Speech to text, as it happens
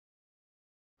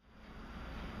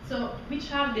So,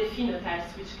 which are the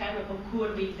phenotypes which can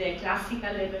occur with the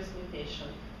classical Leber's mutation?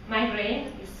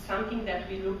 Migraine is something that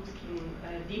we looked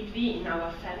deeply in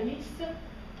our families,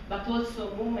 but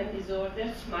also movement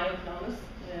disorders, myoclonus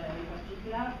in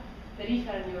particular,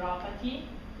 peripheral neuropathy,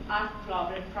 heart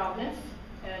problems,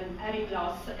 hearing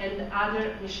loss, and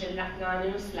other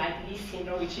miscellaneous like Leigh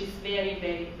syndrome, which is very,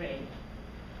 very rare.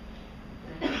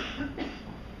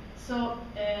 So,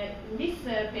 in this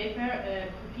paper,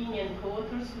 Cupini and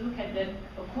co-authors look at the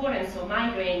occurrence of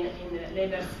migraine in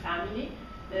Leber's family,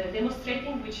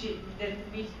 demonstrating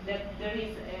that there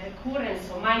is occurrence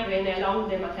of migraine along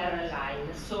the maternal line.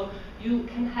 So you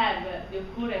can have the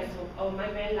occurrence of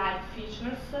migraine-like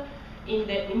features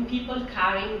in people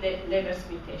carrying the Leber's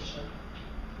mutation.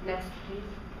 Next,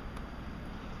 please.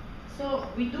 So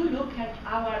we do look at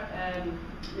our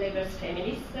Leber's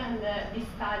families, and these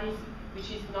studies,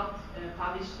 which is not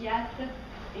published yet,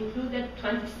 included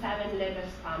 27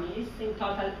 Leber's families, in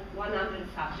total 100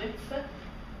 subjects.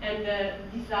 And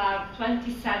these are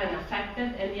 27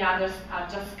 affected, and the others are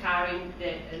just carrying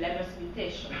the Leber's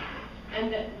mutation.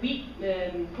 And we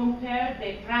compare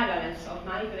the prevalence of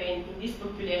migraine in this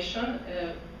population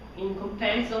in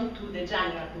comparison to the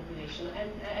general population. And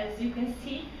as you can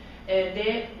see,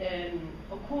 the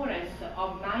occurrence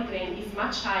of migraine is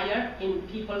much higher in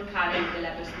people carrying the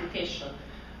Leber's mutation,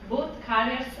 both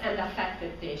carriers and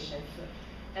affected patients.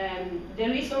 The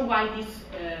reason why this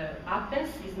happens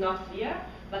is not clear,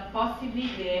 but possibly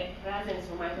the presence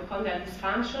of mitochondrial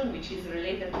dysfunction, which is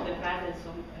related to the presence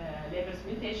of Leber's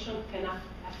mutation, can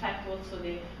affect also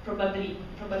the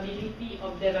probability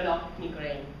of developing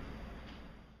migraine.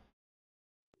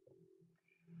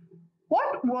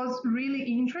 What was really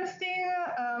interesting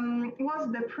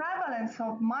was the prevalence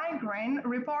of migraine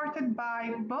reported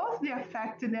by both the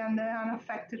affected and the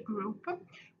unaffected group,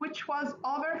 which was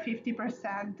over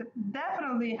 50%,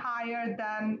 definitely higher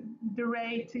than the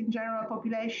rate in general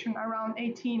population, around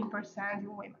 18%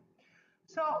 in women.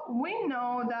 So we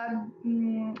know that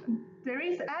there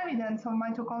is evidence of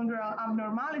mitochondrial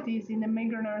abnormalities in the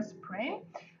migrainer's brain,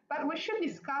 but we should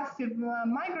discuss if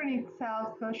migraine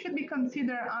itself should be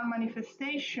considered a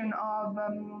manifestation of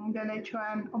the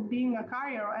LHON, of being a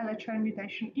carrier of LHON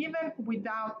mutation, even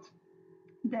without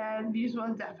the visual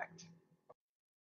defect.